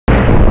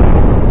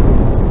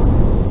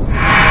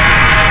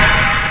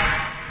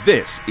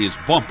This is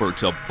Bumper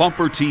to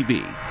Bumper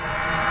TV.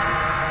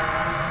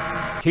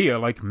 Kia,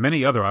 like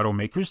many other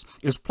automakers,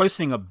 is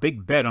placing a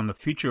big bet on the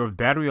future of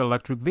battery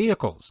electric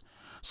vehicles.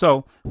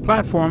 So,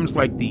 platforms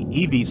like the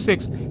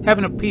EV6 have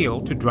an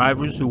appeal to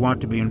drivers who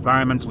want to be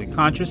environmentally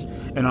conscious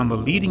and on the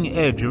leading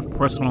edge of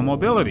personal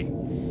mobility.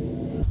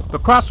 The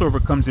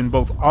crossover comes in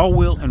both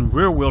all-wheel and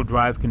rear-wheel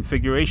drive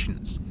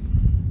configurations.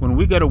 When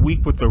we got a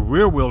week with the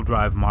rear-wheel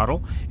drive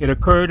model, it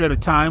occurred at a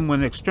time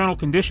when external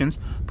conditions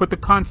put the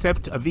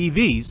concept of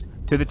EVs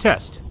to the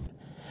test.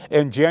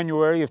 In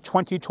January of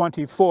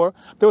 2024,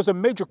 there was a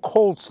major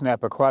cold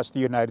snap across the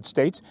United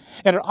States,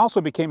 and it also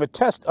became a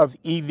test of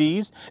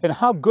EVs and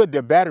how good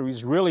their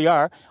batteries really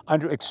are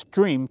under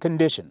extreme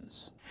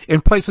conditions.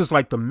 In places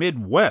like the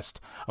Midwest,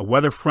 a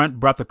weather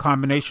front brought the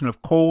combination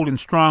of cold and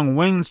strong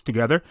winds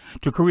together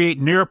to create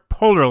near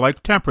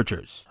polar-like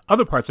temperatures.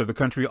 Other parts of the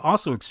country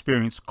also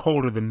experienced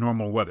colder than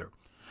normal weather.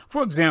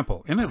 For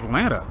example, in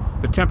Atlanta,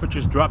 the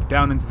temperatures dropped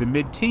down into the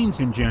mid-teens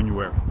in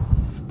January.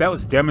 That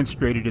was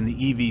demonstrated in the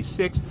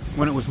EV6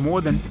 when it was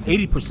more than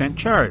 80%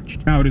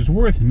 charged. Now, it is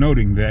worth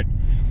noting that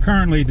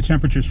currently the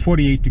temperature is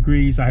 48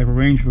 degrees. I have a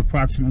range of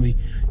approximately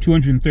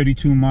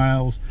 232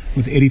 miles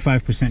with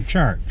 85%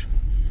 charge.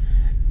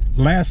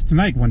 Last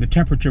night, when the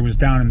temperature was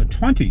down in the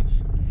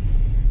 20s,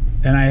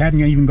 and I hadn't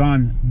even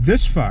gone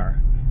this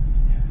far,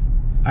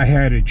 I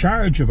had a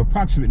charge of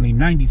approximately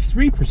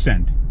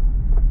 93%,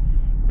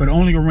 but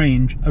only a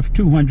range of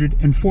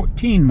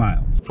 214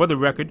 miles. For the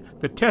record,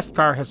 the test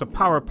car has a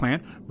power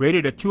plant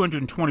rated at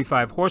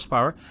 225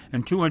 horsepower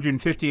and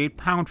 258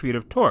 pound-feet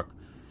of torque.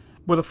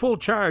 With a full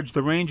charge,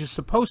 the range is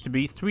supposed to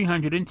be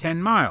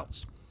 310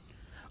 miles.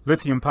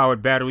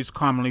 Lithium-powered batteries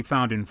commonly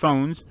found in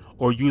phones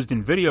or used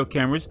in video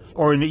cameras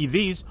or in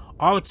EVs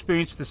all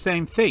experience the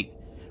same fate.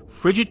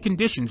 Frigid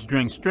conditions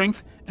drain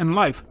strength and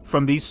life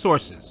from these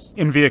sources.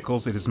 In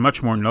vehicles, it is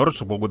much more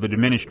noticeable with a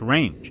diminished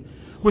range.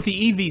 With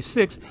the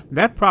EV6,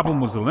 that problem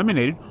was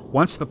eliminated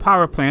once the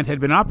power plant had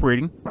been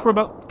operating for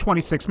about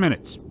 26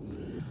 minutes.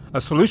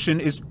 A solution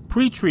is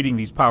pre-treating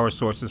these power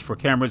sources for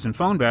cameras and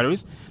phone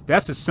batteries.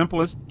 That's as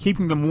simple as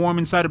keeping them warm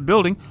inside a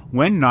building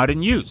when not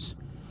in use.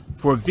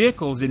 For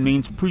vehicles, it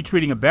means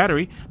pre-treating a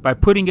battery by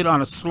putting it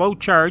on a slow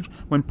charge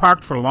when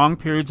parked for long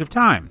periods of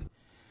time.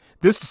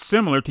 This is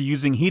similar to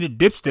using heated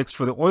dipsticks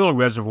for the oil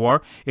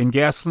reservoir in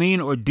gasoline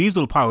or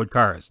diesel-powered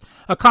cars,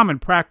 a common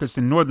practice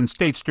in northern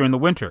states during the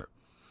winter.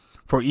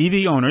 For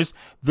EV owners,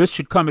 this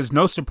should come as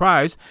no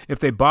surprise if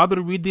they bother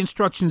to read the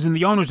instructions in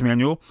the owner's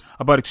manual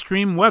about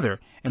extreme weather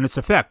and its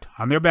effect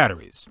on their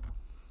batteries.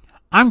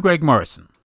 I'm Greg Morrison.